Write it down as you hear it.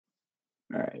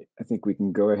All right, I think we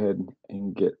can go ahead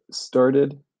and get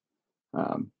started.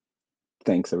 Um,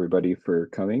 Thanks everybody for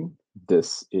coming.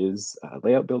 This is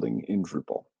Layout Building in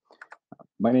Drupal.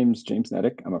 My name is James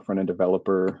Nettik. I'm a front-end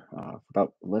developer for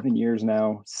about 11 years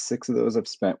now. 6 of those I've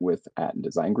spent with Atten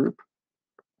Design Group.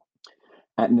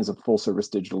 Atten is a full-service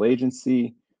digital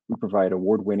agency. We provide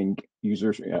award-winning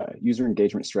user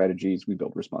engagement strategies. We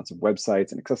build responsive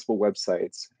websites and accessible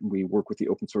websites. We work with the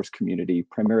open source community,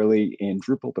 primarily in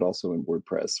Drupal, but also in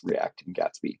WordPress, React, and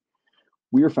Gatsby.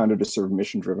 We are founded to serve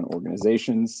mission-driven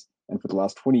organizations, and for the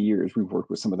last 20 years, we've worked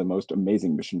with some of the most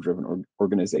amazing mission-driven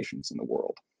organizations in the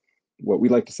world. What we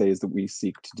like to say is that we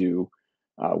seek to do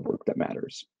work that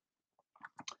matters.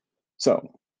 So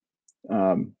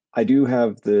I do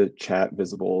have the chat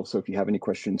visible, so if you have any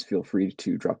questions, feel free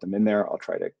to drop them in there. I'll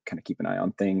try to kind of keep an eye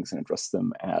on things and address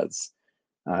them as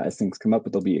things come up,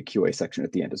 but there'll be a QA section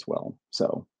at the end as well.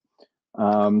 So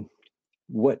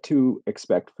what to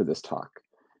expect for this talk?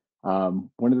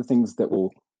 One of the things that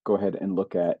we'll go ahead and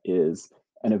look at is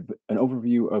an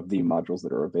overview of the modules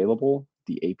that are available,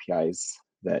 the APIs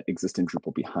that exist in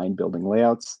Drupal behind building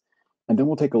layouts, and then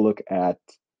we'll take a look at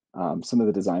some of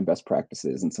the design best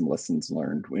practices and some lessons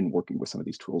learned when working with some of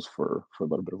these tools for a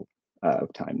little bit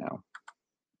of time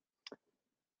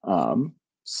now.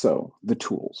 So the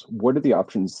tools, what are the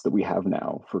options that we have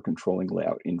now for controlling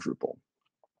layout in Drupal?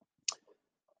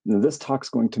 Now, this talk's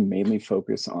going to mainly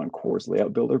focus on Core's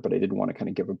layout builder, but I did want to kind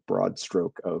of give a broad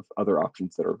stroke of other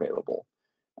options that are available.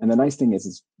 And the nice thing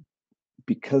is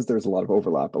because there's a lot of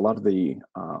overlap, a lot of the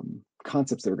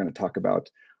concepts that we're going to talk about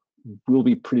will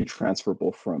be pretty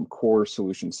transferable from Core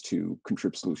solutions to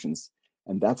Contrib solutions.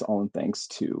 And that's all in thanks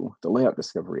to the Layout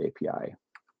Discovery API.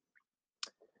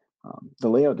 The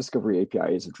Layout Discovery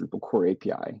API is a Drupal core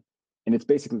API, and it's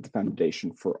basically the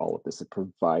foundation for all of this. It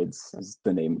provides, as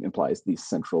the name implies, the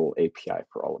central API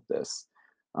for all of this.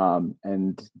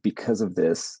 And because of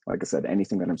this, like I said,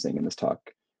 anything that I'm saying in this talk,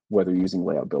 whether using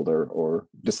Layout Builder or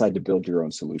decide to build your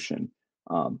own solution,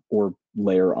 or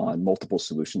layer on multiple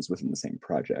solutions within the same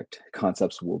project,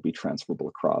 concepts will be transferable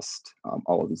across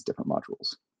all of these different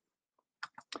modules.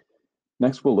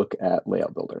 Next, we'll look at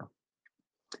Layout Builder.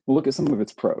 We'll look at some of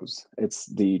its pros. It's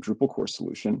the Drupal core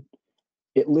solution.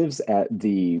 It lives at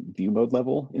the view mode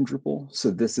level in Drupal.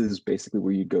 So this is basically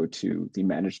where you go to the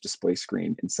manage display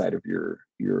screen inside of your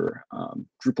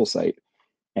Drupal site,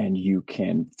 and you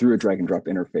can, through a drag and drop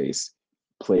interface,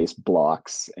 place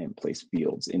blocks and place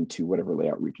fields into whatever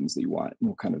layout regions that you want. And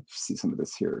we'll kind of see some of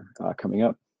this here coming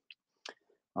up.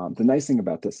 The nice thing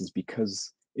about this is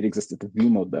because it exists at the view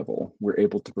mode level, we're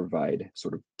able to provide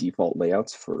sort of default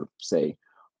layouts for, say,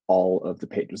 all of the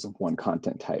pages of one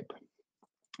content type.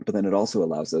 But then it also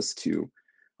allows us to,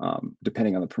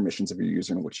 depending on the permissions of your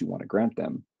user and what you want to grant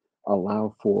them,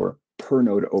 allow for per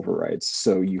node overrides.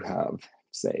 So you have,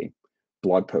 say,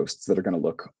 blog posts that are going to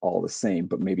look all the same,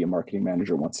 but maybe a marketing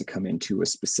manager wants to come into a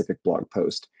specific blog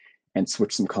post and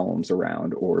switch some columns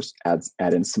around or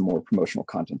add in some more promotional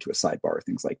content to a sidebar,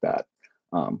 things like that.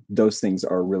 Those things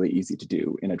are really easy to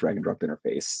do in a drag and drop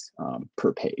interface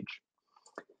per page.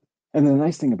 And the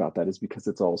nice thing about that is because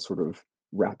it's all sort of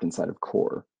wrapped inside of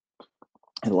Core,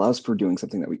 it allows for doing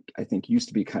something that I think used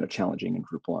to be kind of challenging in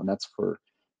Drupal, and that's for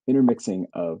intermixing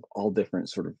of all different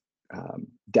sort of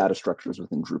data structures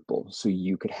within Drupal. So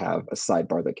you could have a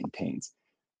sidebar that contains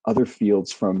other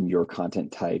fields from your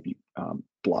content type,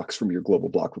 blocks from your global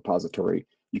block repository.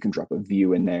 You can drop a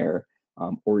view in there,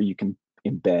 or you can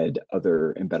embed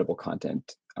other embeddable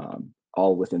content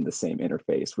all within the same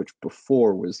interface, which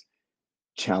before was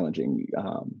challenging.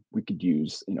 We could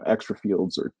use extra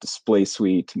fields or display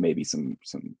suite, maybe some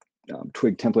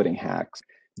twig templating hacks.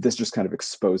 This just kind of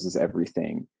exposes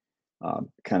everything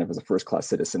kind of as a first-class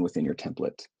citizen within your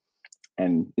template.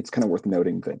 And it's kind of worth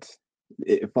noting that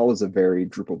it follows a very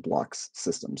Drupal blocks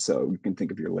system. So you can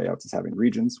think of your layouts as having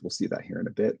regions. We'll see that here in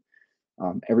a bit.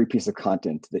 Every piece of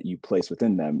content that you place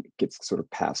within them gets sort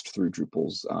of passed through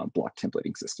Drupal's block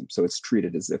templating system. So it's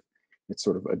treated as if it's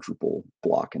sort of a Drupal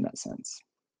block in that sense.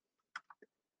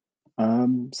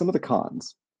 Some of the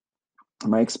cons.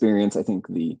 In my experience, I think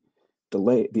the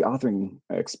authoring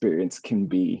experience can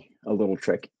be a little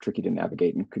tricky to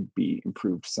navigate and could be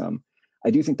improved some.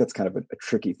 I do think that's kind of a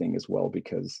tricky thing as well,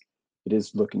 because it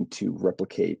is looking to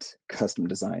replicate custom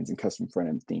designs and custom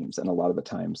front-end themes. And a lot of the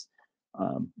times,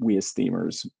 we as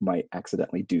themers might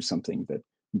accidentally do something that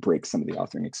breaks some of the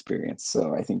authoring experience.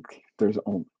 So I think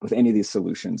with any of these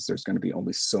solutions, there's going to be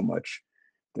only so much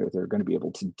they're going to be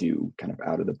able to do kind of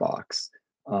out of the box.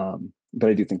 But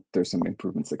I do think there's some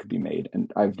improvements that could be made,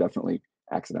 and I've definitely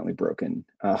accidentally broken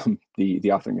the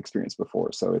authoring experience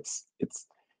before. So it's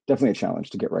definitely a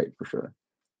challenge to get right for sure.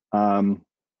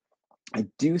 I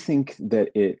do think that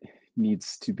it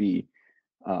needs to be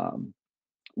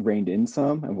reined in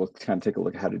some, and we'll kind of take a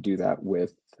look at how to do that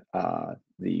with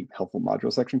the helpful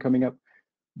module section coming up.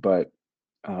 But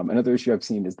another issue I've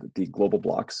seen is that the global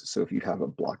blocks. So if you have a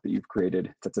block that you've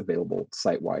created that's available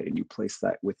site-wide and you place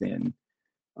that within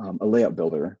a layout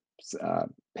builder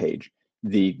page,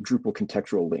 the Drupal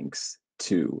contextual links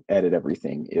to edit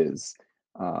everything is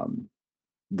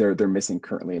they're missing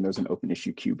currently, and there's an open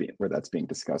issue queue where that's being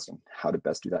discussed on how to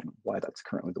best do that and why that's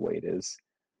currently the way it is.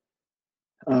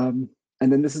 And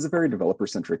then this is a very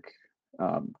developer-centric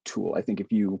tool. I think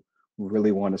if you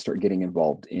really want to start getting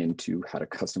involved into how to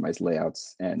customize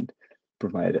layouts and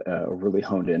provide a really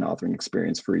honed-in authoring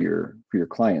experience for your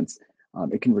clients,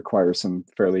 it can require some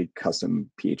fairly custom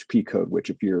PHP code, which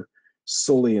if you're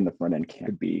solely in the front end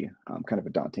can be kind of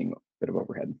a daunting bit of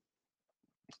overhead.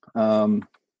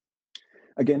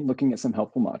 Again, looking at some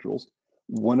helpful modules.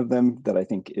 One of them that I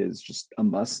think is just a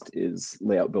must is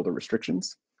layout builder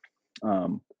restrictions.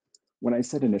 When I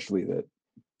said initially that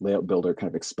layout builder kind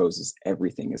of exposes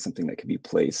everything as something that can be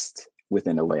placed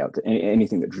within a layout,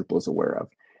 anything that Drupal is aware of,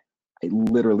 I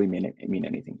literally mean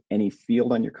anything. Any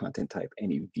field on your content type,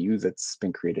 any view that's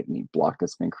been created, any block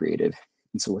that's been created.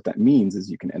 And so what that means is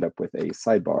you can end up with a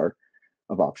sidebar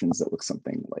of options that looks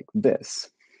something like this.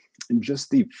 And just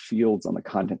the fields on the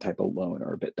content type alone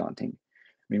are a bit daunting.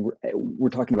 I mean, we're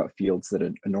talking about fields that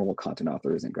a normal content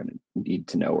author isn't going to need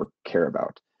to know or care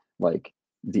about, like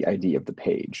the ID of the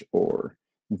page or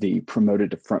the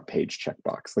promoted to front page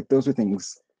checkbox. Like those are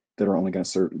things that are only going to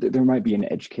serve, there might be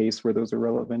an edge case where those are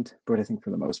relevant, but I think for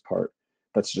the most part,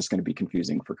 that's just going to be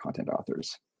confusing for content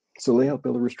authors. So layout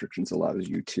builder restrictions allows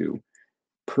you to,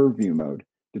 per view mode,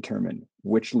 determine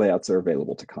which layouts are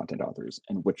available to content authors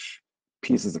and which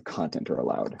pieces of content are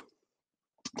allowed.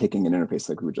 Taking an interface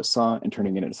like we just saw and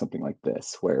turning it into something like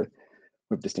this, where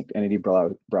we have distinct entity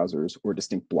browsers or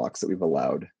distinct blocks that we've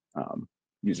allowed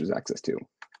users access to.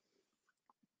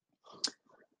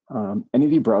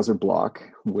 Entity browser block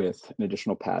with an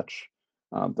additional patch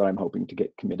that I'm hoping to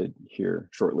get committed here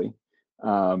shortly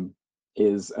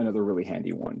is another really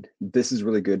handy one. This is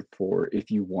really good for if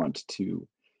you want to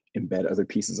embed other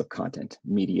pieces of content.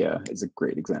 Media is a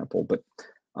great example, but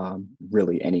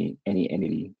really any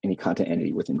entity, any content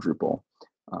entity within Drupal.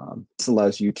 This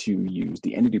allows you to use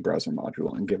the entity browser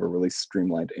module and give a really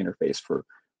streamlined interface for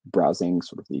browsing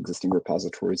sort of the existing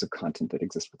repositories of content that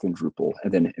exist within Drupal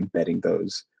and then embedding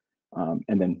those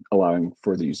and then allowing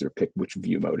for the user to pick which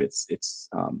view mode it's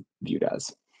viewed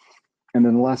as. And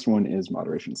then the last one is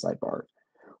moderation sidebar.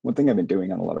 One thing I've been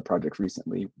doing on a lot of projects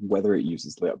recently, whether it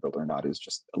uses Layout Builder or not, is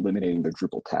just eliminating the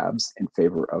Drupal tabs in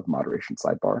favor of moderation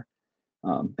sidebar.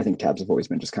 I think tabs have always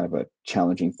been just kind of a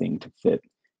challenging thing to fit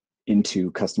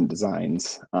into custom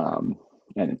designs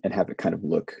and have it kind of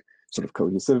look sort of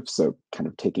cohesive. So kind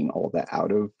of taking all of that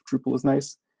out of Drupal is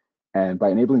nice. And by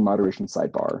enabling moderation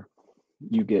sidebar,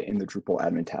 you get in the Drupal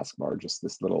admin taskbar just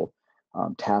this little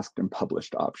tasked and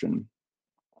published option.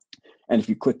 And if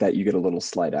you click that, you get a little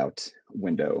slide out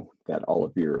window that all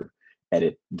of your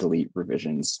edit, delete,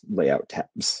 revisions, layout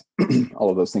tabs, all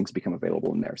of those things become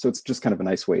available in there. So it's just kind of a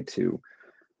nice way to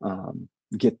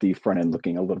get the front end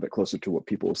looking a little bit closer to what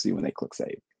people will see when they click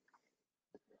save.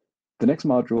 The next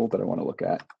module that I want to look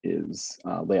at is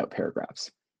layout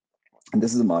paragraphs. And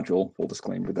this is a module, full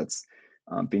disclaimer, that's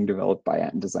being developed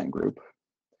by @design group.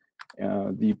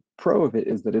 The pro of it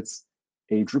is that it's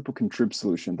a Drupal contrib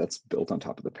solution that's built on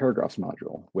top of the paragraphs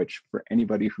module, which for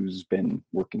anybody who's been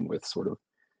working with sort of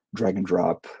drag and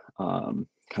drop kind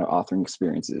of authoring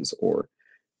experiences or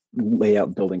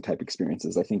layout building type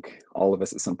experiences, I think all of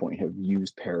us at some point have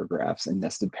used paragraphs and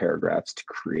nested paragraphs to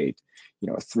create, a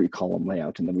 3-column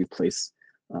layout, and then we place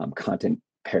content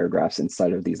paragraphs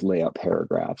inside of these layout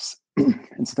paragraphs.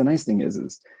 And so the nice thing is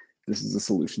this is a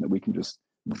solution that we can just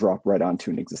drop right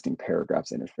onto an existing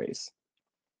paragraphs interface.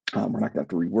 We're not going to have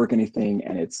to rework anything,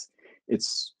 and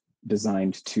it's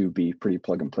designed to be pretty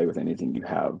plug and play with anything you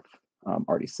have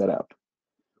already set up.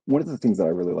 One of the things that I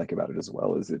really like about it as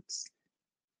well is it's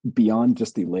beyond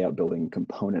just the layout building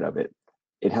component of it.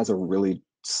 It has a really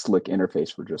slick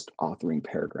interface for just authoring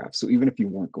paragraphs. So even if you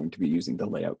weren't going to be using the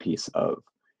layout piece of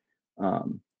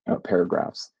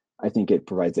paragraphs, I think it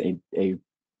provides a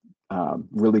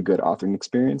really good authoring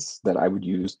experience that I would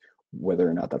use, whether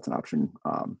or not that's an option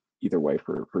either way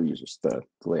for users, the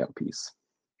layout piece.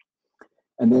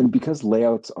 And then because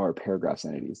layouts are paragraphs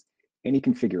entities, any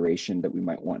configuration that we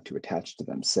might want to attach to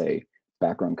them, say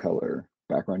background color,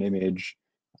 background image,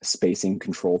 spacing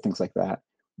control, things like that,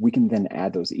 we can then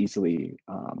add those easily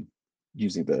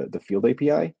using the field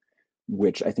API,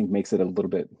 which I think makes it a little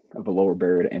bit of a lower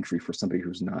barrier to entry for somebody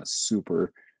who's not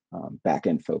super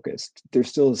back-end focused. There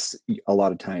still is a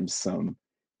lot of times some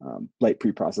light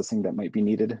pre-processing that might be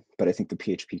needed, but I think the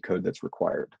PHP code that's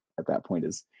required at that point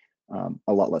is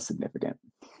a lot less significant.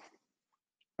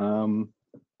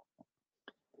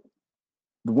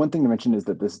 The one thing to mention is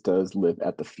that this does live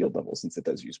at the field level since it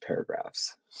does use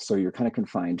paragraphs. So you're kind of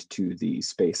confined to the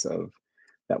space of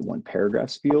that one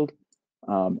paragraphs field.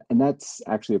 And that's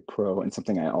actually a pro and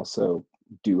something I also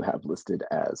do have listed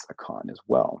as a con as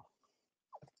well.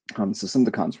 So some of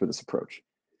the cons for this approach.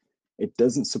 It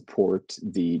doesn't support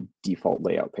the default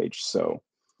layout page. So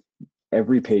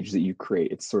every page that you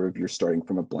create, it's sort of you're starting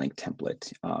from a blank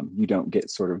template. You don't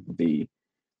get sort of the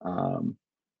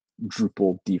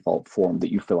Drupal default form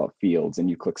that you fill out fields and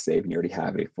you click save and you already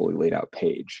have a fully laid out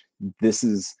page. This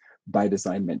is by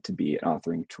design meant to be an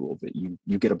authoring tool that you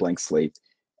get a blank slate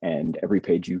and every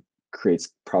page you create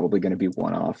is probably going to be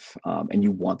one-off, and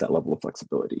you want that level of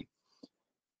flexibility.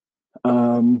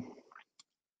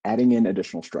 Adding in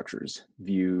additional structures,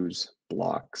 views,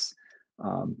 blocks,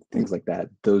 things like that,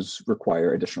 those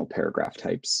require additional paragraph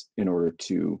types in order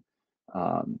to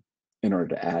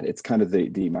add. It's kind of the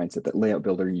mindset that Layout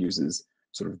Builder uses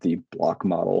sort of the block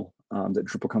model that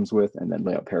Drupal comes with, and then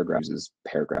Layout Paragraphs uses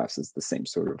paragraphs as the same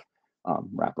sort of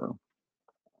wrapper.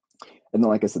 And then,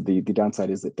 like I said, the downside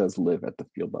is it does live at the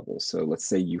field level. So let's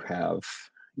say you have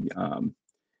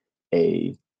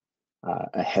a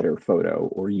header photo,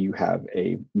 or you have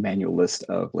a manual list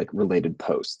of like related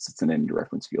posts. It's an end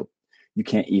reference field. You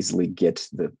can't easily get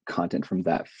the content from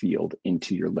that field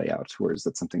into your layout, whereas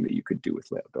that's something that you could do with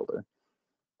Layout Builder.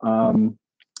 And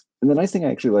the nice thing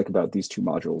I actually like about these two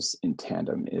modules in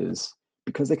tandem is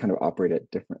because they kind of operate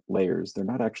at different layers, they're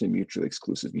not actually mutually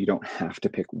exclusive. You don't have to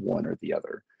pick one or the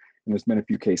other. And there's been a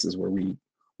few cases where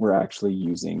we're actually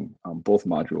using both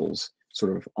modules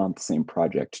sort of on the same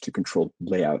project to control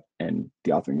layout and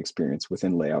the authoring experience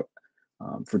within layout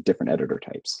for different editor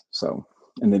types. So,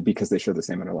 and then because they share the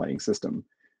same underlying system,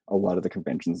 a lot of the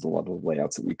conventions, a lot of the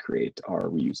layouts that we create are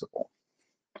reusable.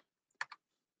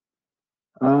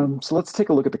 So let's take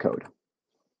a look at the code.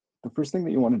 The first thing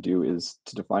that you want to do is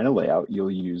to define a layout. You'll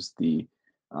use the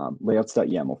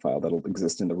layouts.yaml file that'll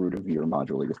exist in the root of your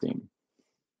module or your theme.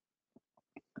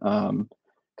 Kind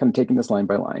of taking this line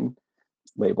by line,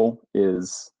 label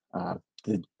is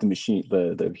the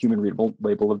human readable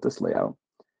label of this layout.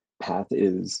 Path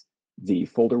is the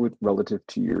folder relative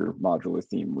to your module or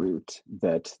theme root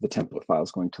that the template file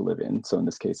is going to live in. So in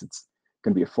this case, it's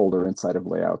going to be a folder inside of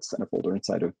layouts and a folder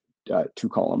inside of two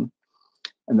column.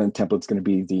 And then template's going to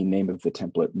be the name of the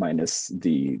template minus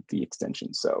the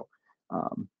extension. So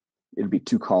it'd be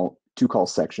two-call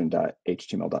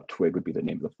section.html.twig would be the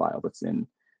name of the file that's in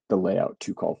the layout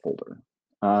two-call folder.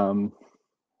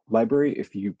 Library,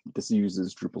 this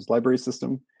uses Drupal's library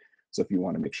system. So if you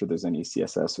want to make sure there's any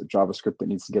CSS or JavaScript that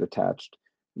needs to get attached,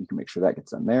 you can make sure that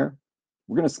gets done there.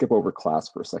 We're going to skip over class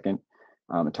for a second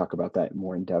and talk about that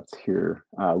more in depth here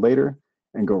later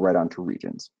and go right on to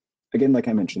regions. Again, like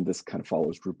I mentioned, this kind of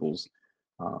follows Drupal's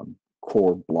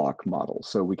core block model.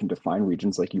 So we can define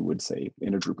regions like you would say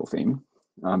in a Drupal theme.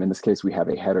 In this case, we have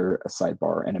a header, a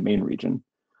sidebar, and a main region.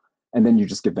 And then you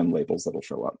just give them labels that'll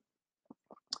show up.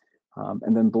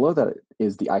 And then below that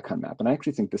is the icon map. And I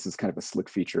actually think this is kind of a slick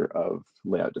feature of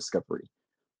layout discovery,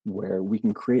 where we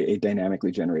can create a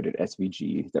dynamically generated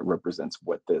SVG that represents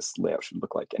what this layout should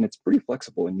look like. And it's pretty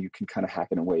flexible, and you can kind of hack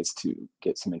it in ways to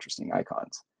get some interesting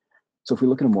icons. So if we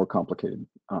look at a more complicated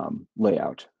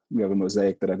layout, we have a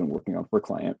mosaic that I've been working on for a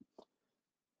client.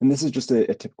 And this is just a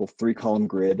typical 3-column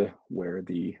grid where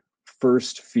the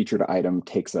first featured item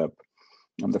takes up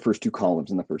the first 2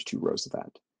 columns and the first 2 rows of that.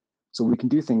 So we can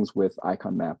do things with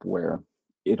icon map where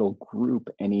it'll group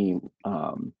any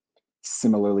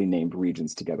similarly named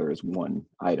regions together as one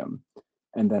item.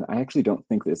 And then I actually don't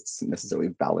think this necessarily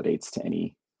validates to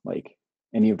any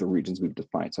of the regions we've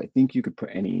defined. So I think you could put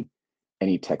any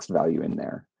text value in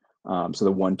there. So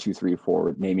the 1, 2, 3,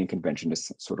 4 naming convention is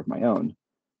sort of my own.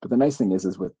 But the nice thing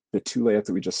is with the 2 layouts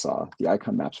that we just saw, the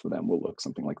icon maps for them will look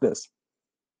something like this.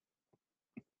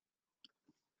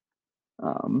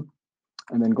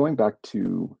 And then going back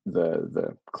to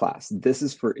the class, this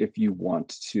is for if you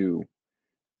want to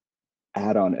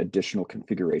add on additional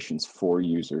configurations for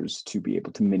users to be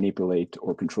able to manipulate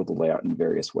or control the layout in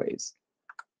various ways.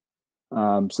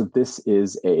 So this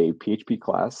is a PHP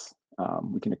class.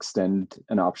 We can extend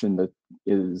an option that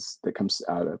comes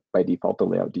out of, by default, the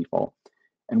layout default.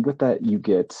 And with that, you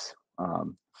get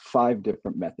 5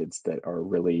 different methods that are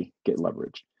really get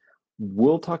leveraged.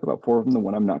 We'll talk about 4 of them. The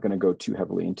one I'm not going to go too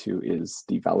heavily into is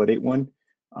the validate one,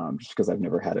 just because I've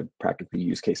never had a practical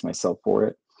use case myself for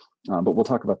it. But we'll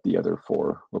talk about the other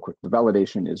 4 real quick. The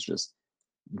validation is just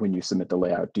when you submit the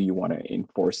layout, do you want to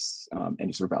enforce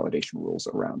any sort of validation rules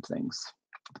around things?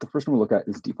 But the first one we'll look at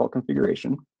is default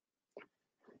configuration.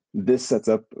 This sets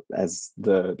up as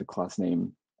the class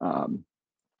name,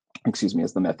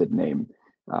 as the method name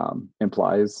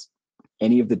implies,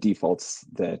 any of the defaults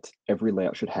that every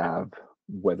layout should have,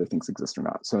 whether things exist or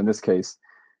not. So in this case,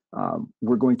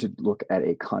 we're going to look at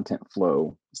a content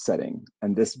flow setting.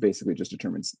 And this basically just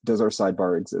determines, does our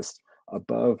sidebar exist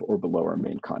above or below our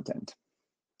main content?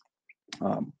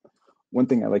 One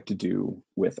thing I like to do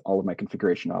with all of my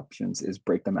configuration options is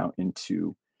break them out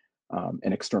into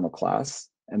an external class.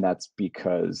 And that's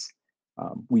because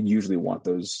we usually want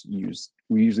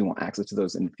access to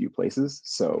those in a few places.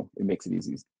 So it makes it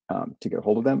easy to get a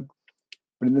hold of them.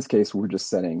 But in this case, we're just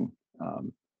setting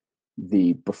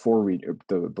the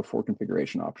before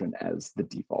configuration option as the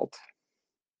default.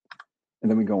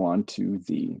 And then we go on to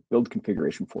the build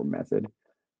configuration form method.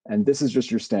 And this is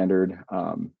just your standard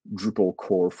Drupal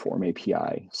core form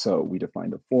API. So we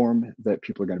define the form that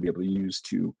people are going to be able to use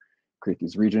to create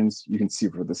these regions. You can see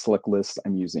for the select list,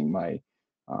 I'm using my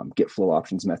get flow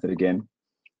options method again.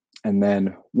 And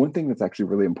then one thing that's actually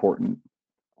really important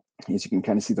is you can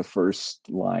kind of see the first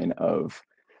line of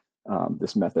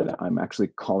this method. I'm actually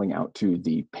calling out to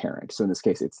the parent. So in this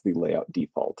case, it's the layout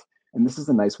default. And this is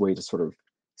a nice way to sort of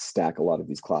stack a lot of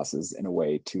these classes in a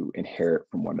way to inherit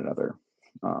from one another.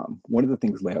 One of the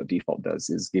things layout default does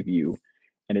is give you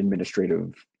an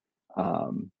administrative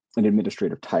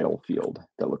title field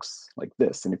that looks like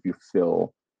this. And if you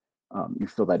fill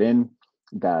that in,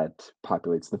 that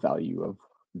populates the value of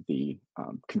the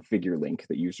configure link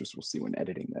that users will see when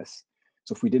editing this.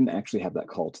 So if we didn't actually have that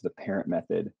call to the parent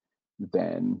method,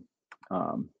 then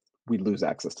we'd lose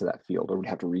access to that field, or we'd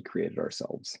have to recreate it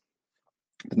ourselves.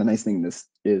 But the nice thing this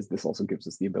also gives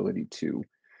us the ability to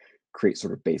create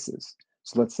sort of bases.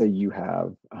 So let's say you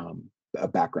have a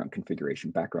background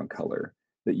configuration, background color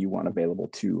that you want available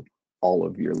to all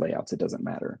of your layouts. It doesn't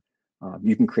matter.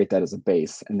 You can create that as a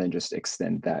base and then just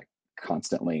extend that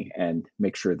constantly and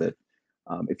make sure that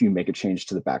if you make a change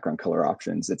to the background color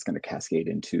options, it's going to cascade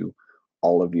into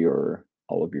all of your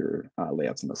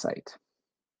layouts on the site.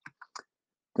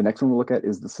 The next one we'll look at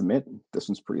is the submit. This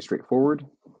one's pretty straightforward.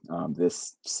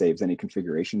 This saves any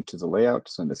configuration to the layout.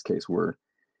 So in this case, we're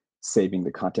saving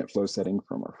the content flow setting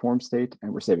from our form state,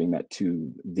 and we're saving that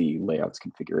to the layouts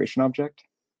configuration object.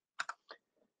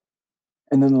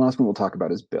 And then the last one we'll talk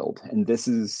about is build. And this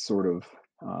is sort of,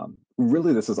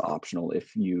 really this is optional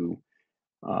if you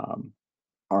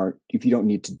don't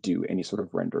need to do any sort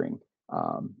of rendering.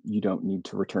 You don't need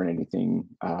to return anything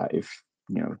if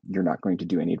you're not going to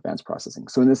do any advanced processing.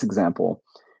 So in this example,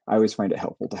 I always find it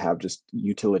helpful to have just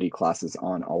utility classes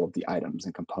on all of the items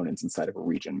and components inside of a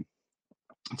region.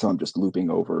 So I'm just looping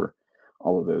over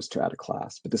all of those to add a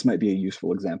class. But this might be a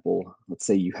useful example. Let's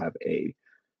say you have a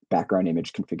background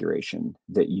image configuration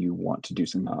that you want to do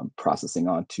some processing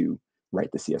on to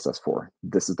write the CSS for.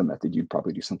 This is the method you'd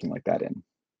probably do something like that in.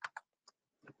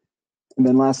 And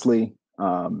then lastly,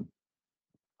 all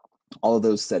of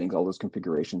those settings, all those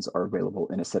configurations are available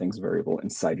in a settings variable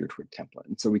inside your Twig template.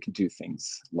 And so we can do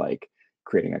things like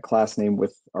creating a class name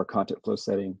with our content flow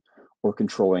setting, or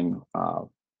controlling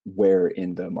where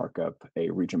in the markup a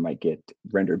region might get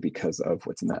rendered because of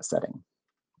what's in that setting.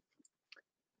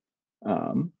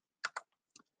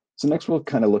 So next we'll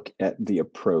kind of look at the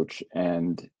approach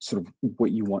and sort of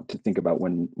what you want to think about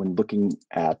when looking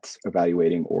at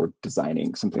evaluating or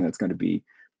designing something that's going to be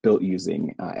built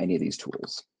using any of these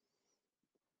tools.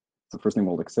 So first thing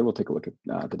we'll take a look at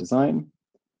the design.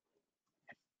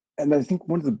 And I think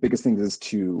one of the biggest things is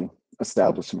to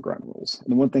establish some ground rules.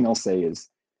 And the one thing I'll say is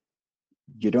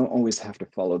you don't always have to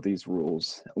follow these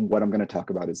rules. What I'm going to talk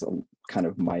about is kind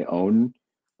of my own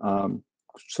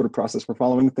sort of process for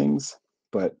following things.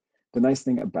 But the nice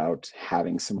thing about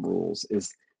having some rules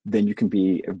is then you can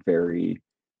be very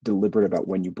deliberate about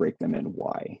when you break them and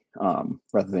why,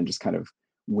 rather than just kind of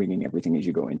winging everything as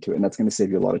you go into it. And that's going to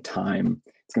save you a lot of time.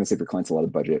 It's going to save your clients a lot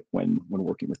of budget when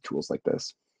working with tools like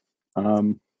this.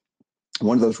 One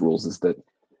of those rules is that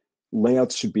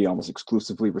layouts should be almost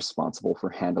exclusively responsible for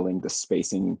handling the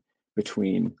spacing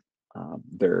between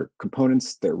their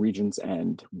components, their regions,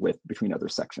 and between other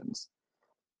sections.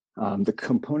 The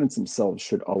components themselves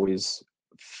should always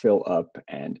fill up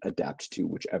and adapt to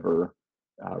whichever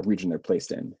region they're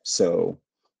placed in. So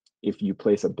if you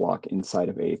place a block inside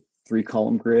of a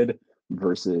 3-column grid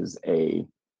versus a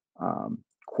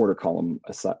quarter column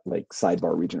like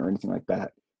sidebar region or anything like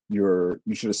that, you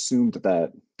should assume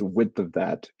that the width of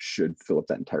that should fill up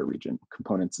that entire region.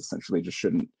 Components essentially just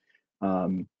shouldn't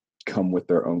come with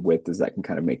their own width, as that can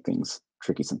kind of make things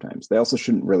tricky sometimes. They also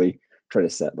shouldn't really try to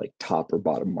set like top or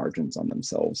bottom margins on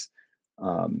themselves.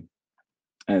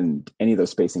 And any of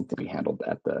those spacing can be handled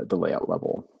at the layout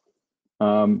level.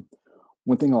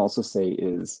 One thing I'll also say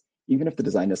is, even if the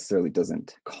design necessarily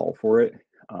doesn't call for it,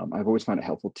 I've always found it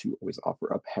helpful to always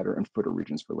offer up header and footer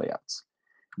regions for layouts.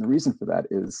 And the reason for that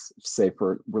is, say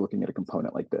we're looking at a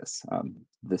component like this.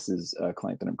 This is a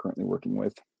client that I'm currently working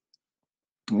with.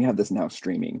 And we have this now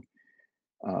streaming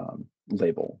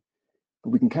label.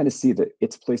 But we can kind of see that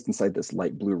it's placed inside this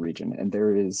light blue region, and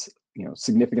there is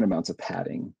significant amounts of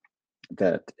padding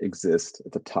that exist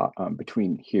at the top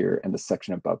between here and the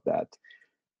section above that.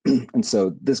 And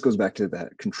so this goes back to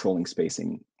that controlling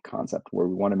spacing concept, where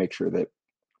we want to make sure that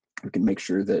we can make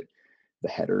sure that the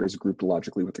header is grouped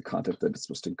logically with the content that it's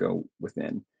supposed to go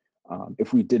within.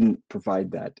 If we didn't provide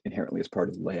that inherently as part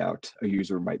of the layout, a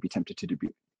user might be tempted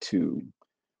to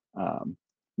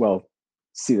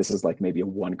see this as like maybe a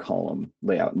one column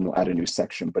layout and we'll add a new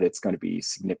section, but it's going to be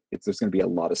significant. There's going to be a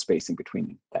lot of spacing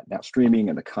between that now streaming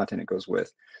and the content it goes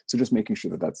with. So just making sure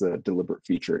that that's a deliberate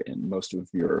feature in most of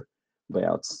your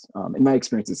layouts. In my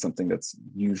experience, is something that's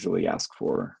usually asked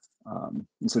for. And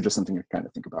so just something to kind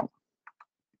of think about.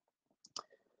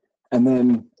 And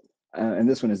then, and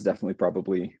this one is definitely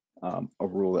probably a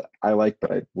rule that I like,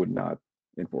 but I would not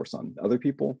enforce on other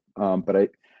people. But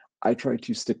I try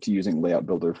to stick to using Layout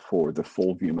Builder for the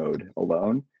full view mode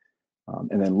alone.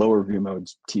 And then lower view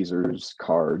modes, teasers,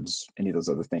 cards, any of those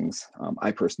other things.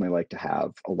 I personally like to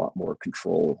have a lot more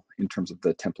control in terms of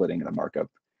the templating and the markup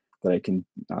that I can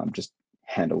just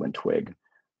handle in Twig.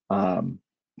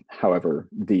 However,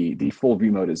 the full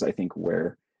view mode is, I think,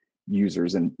 where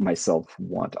users and myself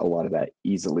want a lot of that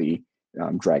easily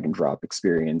drag and drop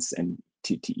experience, and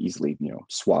to easily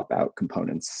swap out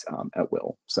components at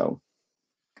will. So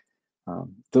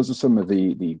those are some of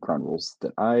the ground rules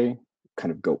that I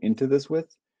kind of go into this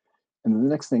with. And then the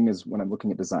next thing is, when I'm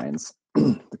looking at designs,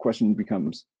 the question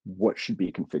becomes, what should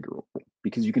be configurable?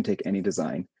 Because you can take any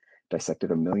design, dissect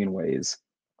it a million ways,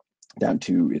 down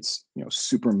to its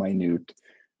super minute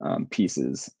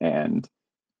pieces, and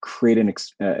create an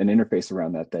interface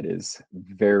around that is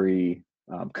very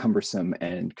cumbersome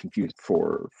and confused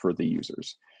for the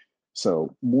users.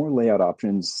 So more layout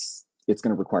options, it's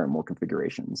going to require more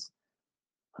configurations.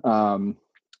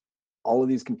 All of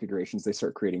these configurations, they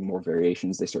start creating more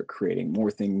variations, they start creating more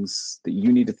things that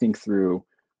you need to think through,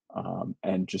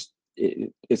 and just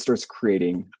it starts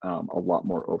creating a lot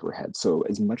more overhead. So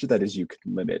as much of that as you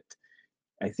can limit,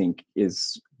 I think,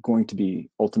 is going to be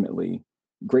ultimately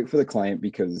great for the client,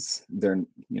 because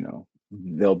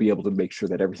they'll be able to make sure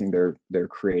that everything they're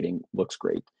creating looks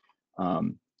great,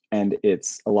 and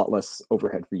it's a lot less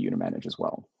overhead for you to manage as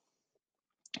well.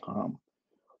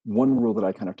 One rule that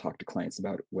I kind of talk to clients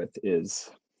about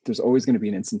is, there's always going to be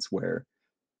an instance where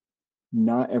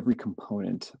not every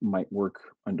component might work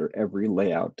under every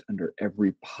layout, under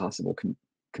every possible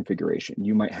configuration.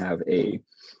 You might have a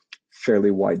fairly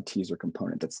wide teaser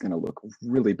component that's going to look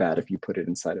really bad if you put it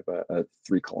inside of a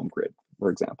 3-column grid,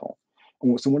 for example.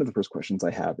 And so one of the first questions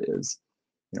I have is,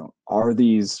 are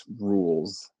these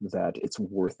rules that it's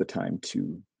worth the time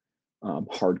to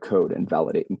hard code and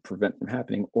validate and prevent from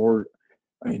happening? Or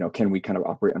can we kind of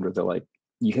operate under the, like,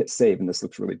 you hit save and this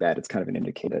looks really bad, it's kind of an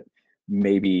indicator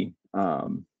maybe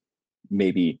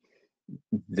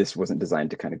this wasn't designed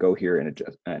to kind of go here,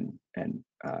 and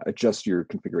adjust your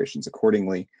configurations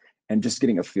accordingly, and just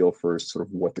getting a feel for sort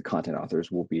of what the content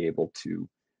authors will be able to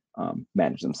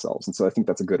manage themselves. And so I think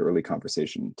that's a good early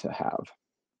conversation to have.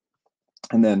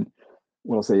 And then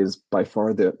what I'll say is, by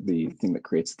far the thing that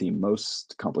creates the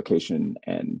most complication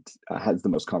and has the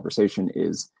most conversation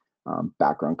is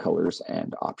background colors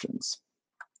and options.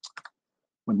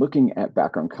 When looking at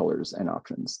background colors and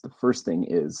options, the first thing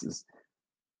is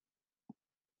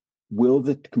will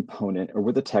the component, or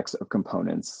will the text of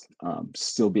components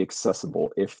still be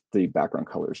accessible if the background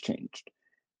color is changed?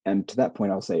 And to that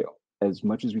point, I'll say, as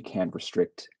much as we can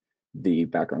restrict the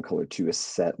background color to a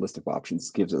set list of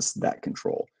options gives us that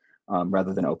control,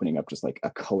 rather than opening up just like a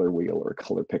color wheel or a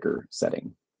color picker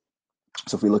setting.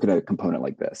 So if we look at a component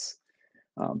like this,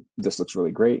 this looks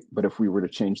really great, but if we were to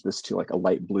change this to like a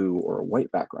light blue or a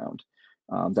white background,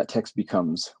 that text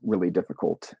becomes really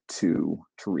difficult to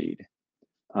read,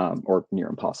 or near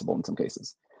impossible in some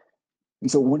cases.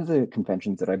 And so one of the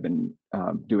conventions that I've been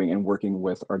doing and working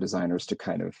with our designers to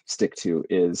kind of stick to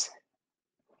is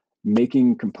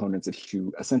making components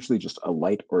to essentially just a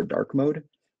light or a dark mode.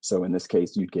 So in this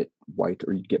case, you'd get white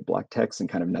or you'd get black text and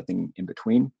kind of nothing in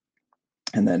between.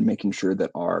 and then making sure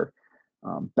that our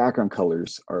background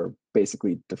colors are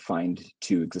basically defined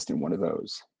to exist in one of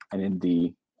those. And in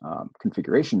the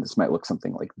configuration, this might look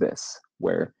something like this,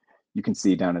 where you can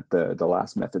see down at the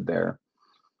last method there,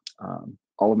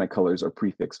 all of my colors are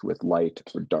prefixed with light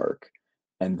or dark,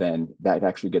 and then that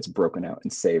actually gets broken out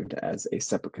and saved as a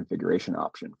separate configuration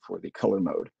option for the color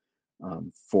mode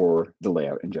for the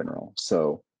layout in general.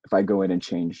 So if I go in and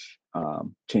change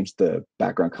the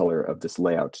background color of this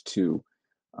layout to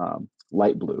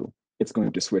light blue, it's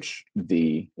going to switch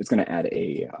it's going to add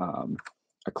a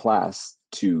class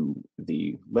to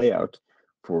the layout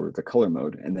for the color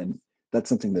mode, and then that's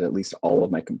something that at least all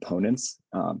of my components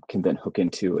can then hook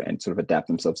into and sort of adapt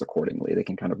themselves accordingly. They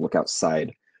can kind of look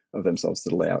outside of themselves to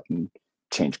the layout and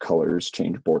change colors,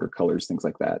 change border colors, things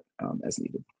like that as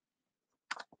needed.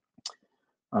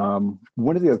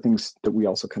 One of the other things that we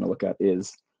also kind of look at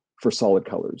is for solid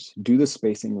colors, do the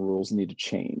spacing rules need to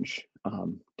change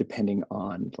depending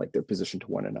on like their position to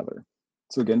one another?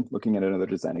 So again, looking at another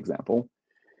design example,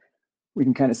 we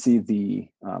can kind of see we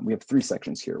have three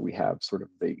sections here. We have sort of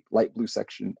the light blue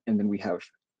section, and then we have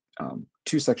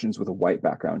two sections with a white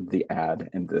background, the add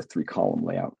and the 3-column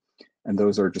layout. And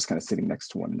those are just kind of sitting next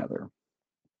to one another.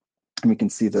 And we can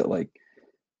see that like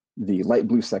the light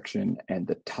blue section and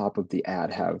the top of the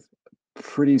add have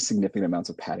pretty significant amounts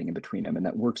of padding in between them. And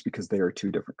that works because they are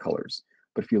two different colors.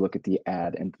 But if you look at the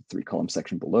add and the 3-column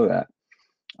section below that,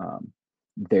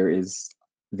 there is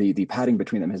the padding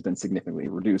between them has been significantly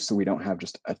reduced. So we don't have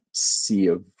just a sea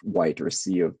of white or a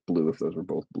sea of blue if those were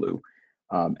both blue,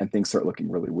 and things start looking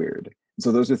really weird.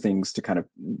 So those are things to kind of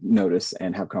notice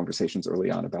and have conversations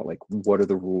early on about like, what are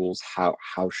the rules? How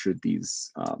should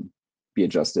these be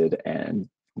adjusted? And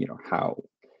how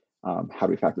do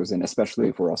we factor those in, especially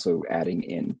if we're also adding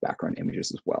in background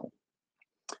images as well.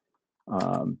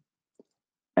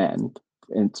 And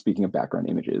speaking of background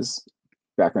images,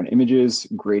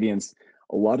 gradients,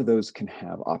 a lot of those can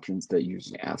have options that you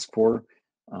usually ask for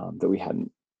that we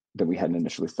hadn't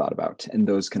initially thought about, and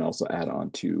those can also add on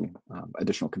to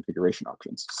additional configuration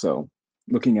options. So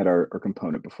looking at our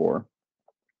component before,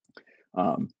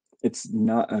 it's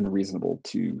not unreasonable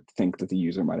to think that the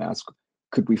user might ask,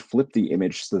 could we flip the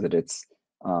image so that it's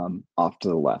off to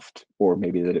the left, or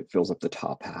maybe that it fills up the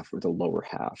top half or the lower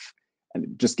half, and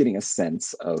just getting a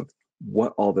sense of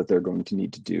what all that they're going to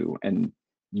need to do. And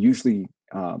usually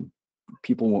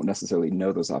people won't necessarily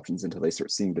know those options until they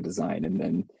start seeing the design, and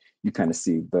then you kind of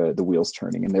see the wheels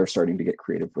turning and they're starting to get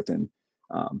creative within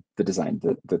the design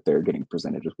that they're getting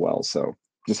presented as well. So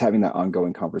just having that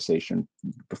ongoing conversation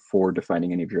before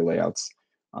defining any of your layouts,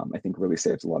 I think really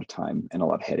saves a lot of time and a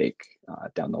lot of headache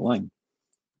down the line.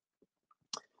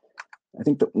 I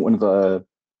think that one of the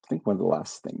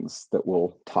last things that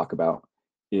we'll talk about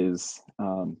is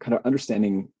kind of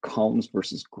understanding columns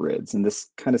versus grids. And this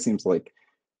kind of seems like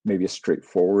maybe a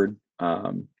straightforward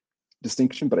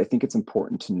distinction, but I think it's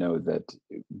important to know that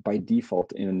by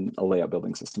default in a layout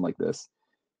building system like this,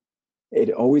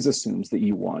 it always assumes that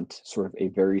you want sort of a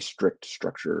very strict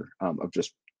structure of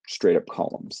just straight up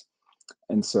columns.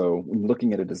 And so when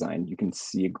looking at a design, you can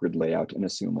see a grid layout and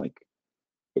assume like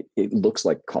it looks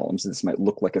like columns. This might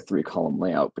look like a 3-column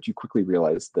layout, but you quickly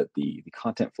realize that the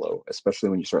content flow, especially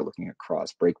when you start looking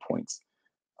across breakpoints,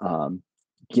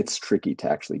 gets tricky to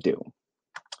actually do.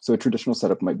 So a traditional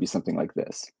setup might be something like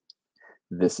this.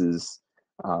 This is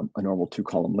a normal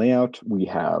 2-column layout. We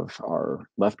have our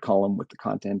left column with the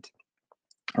content,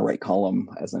 a right column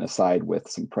as an aside with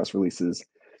some press releases.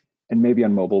 And maybe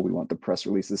on mobile, we want the press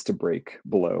releases to break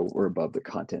below or above the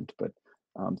content, but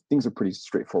things are pretty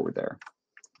straightforward there.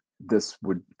 This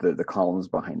would, the columns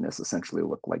behind this essentially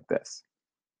look like this.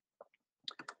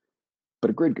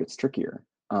 But a grid gets trickier.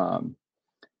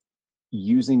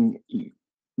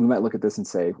 We might look at this and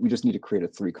say, we just need to create a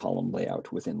 3-column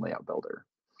layout within Layout Builder.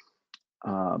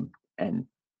 And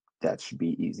that should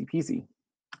be easy peasy.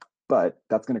 But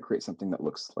that's going to create something that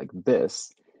looks like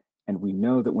this. And we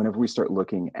know that whenever we start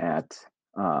looking at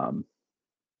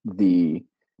the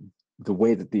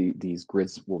way that these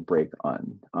grids will break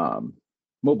on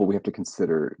mobile, we have to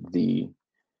consider the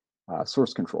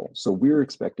source control. So we're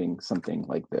expecting something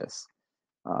like this.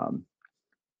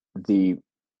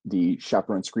 The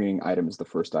chaperone screening item is the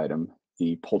first item.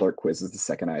 The pulled art quiz is the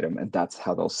second item, and that's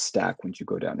how they'll stack once you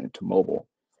go down into mobile.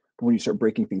 But when you start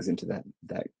breaking things into that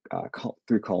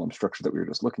 3-column structure that we were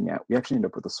just looking at, we actually end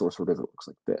up with a source order that looks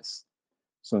like this.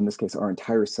 So in this case, our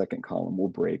entire second column will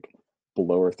break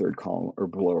below our third column or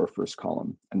below our first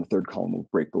column, and the third column will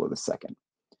break below the second.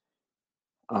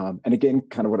 And again,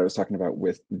 kind of what I was talking about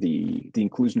with the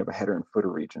inclusion of a header and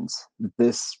footer regions,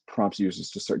 this prompts users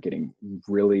to start getting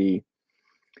really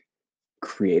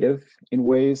creative in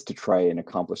ways to try and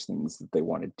accomplish things that they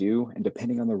want to do. And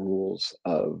depending on the rules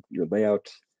of your layout,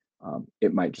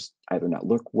 it might just either not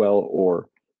look well, or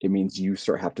it means you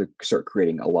have to start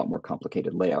creating a lot more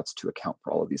complicated layouts to account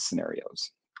for all of these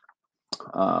scenarios.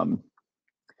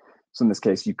 So in this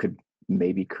case, you could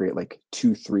maybe create like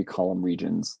 2-3 column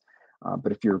regions.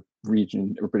 But if your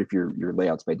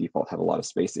layouts by default have a lot of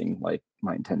spacing, like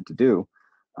mine tend to do,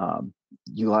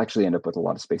 you'll actually end up with a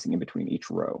lot of spacing in between each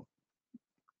row.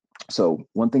 So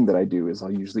one thing that I do is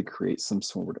I'll usually create some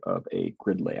sort of a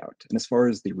grid layout. And as far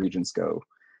as the regions go,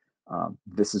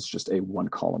 this is just a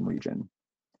 1-column region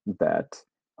that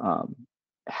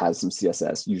has some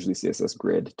CSS, usually CSS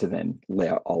grid, to then lay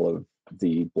out all of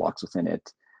the blocks within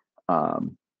it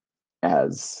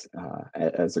as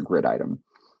a grid item.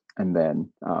 And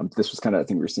then this was kind of a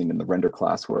thing we were seeing in the render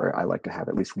class, where I like to have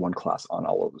at least one class on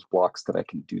all of those blocks that I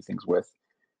can do things with.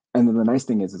 And then the nice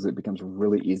thing is it becomes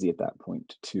really easy at that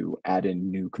point to add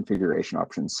in new configuration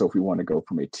options. So if we want to go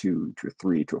from a 2 to a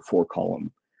 3 to a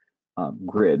 4-column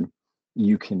grid,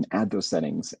 you can add those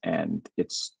settings, and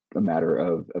it's a matter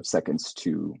of seconds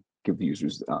to give the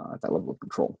users that level of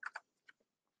control.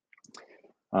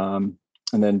 And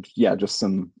then, yeah, just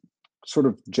some sort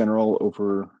of general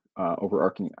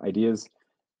overarching ideas.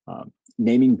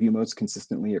 Naming view modes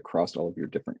consistently across all of your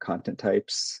different content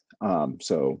types.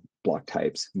 So block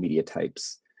types, media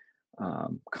types,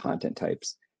 content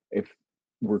types. If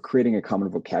we're creating a common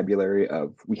vocabulary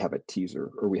of, we have a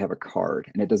teaser or we have a card,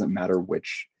 and it doesn't matter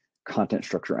which content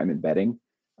structure I'm embedding,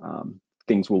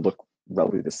 things will look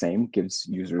relatively the same, gives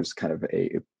users kind of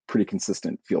a pretty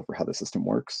consistent feel for how the system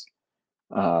works.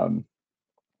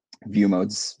 View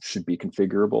modes should be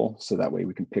configurable, so that way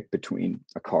we can pick between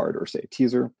a card or, say, a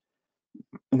teaser.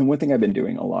 And then one thing I've been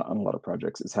doing a lot on a lot of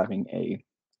projects is having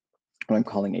what I'm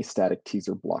calling a static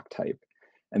teaser block type.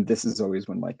 And this is always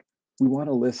when, like, we want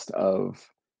a list of,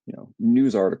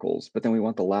 news articles, but then we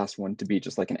want the last one to be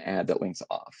just like an ad that links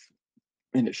off.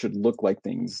 And it should look like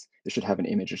things, it should have an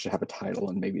image, it should have a title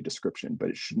and maybe a description, but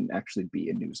it shouldn't actually be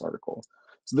a news article.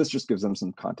 So this just gives them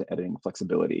some content editing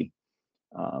flexibility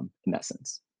in that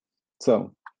sense.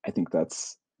 So I think that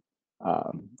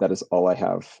is all I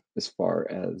have as far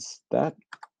as that.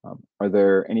 Are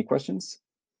there any questions?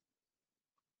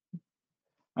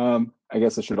 I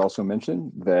guess I should also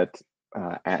mention that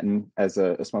Atten, as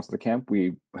a sponsor of the camp,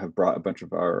 we have brought a bunch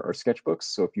of our sketchbooks.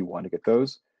 So if you want to get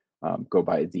those, go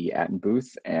by the Atten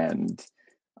booth, and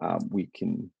we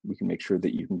can make sure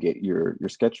that you can get your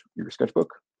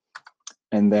sketchbook.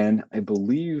 And then I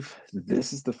believe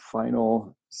this is the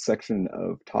final section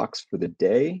of talks for the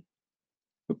day.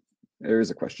 There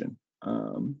is a question.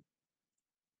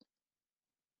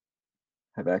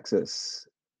 Have access.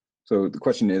 So the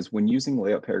question is, when using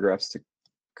layout paragraphs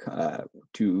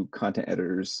to content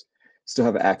editors, still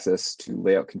have access to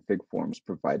layout config forms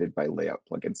provided by layout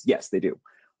plugins? Yes, they do.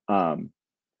 So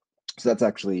that's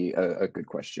actually a good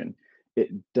question. It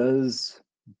does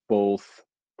both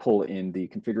pull in the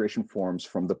configuration forms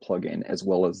from the plugin, as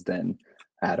well as then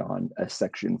add on a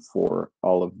section for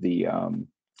all of the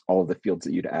fields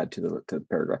that you'd add to the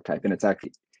paragraph type. And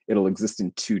it'll exist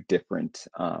in 2 different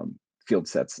field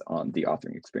sets on the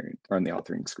authoring experience, or on the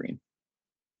authoring screen.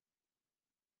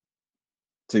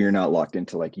 So you're not locked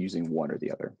into like using one or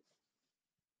the other.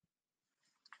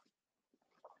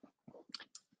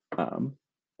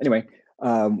 Anyway,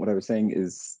 what I was saying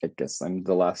is, I guess I'm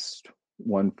the last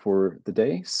one for the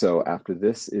day. So after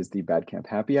this is the Bad Camp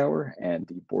Happy Hour and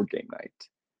the board game night.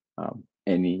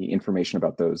 Any information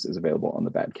about those is available on the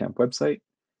Bad Camp website.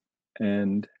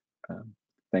 And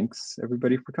thanks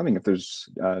everybody for coming. If there's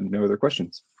no other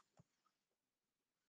questions.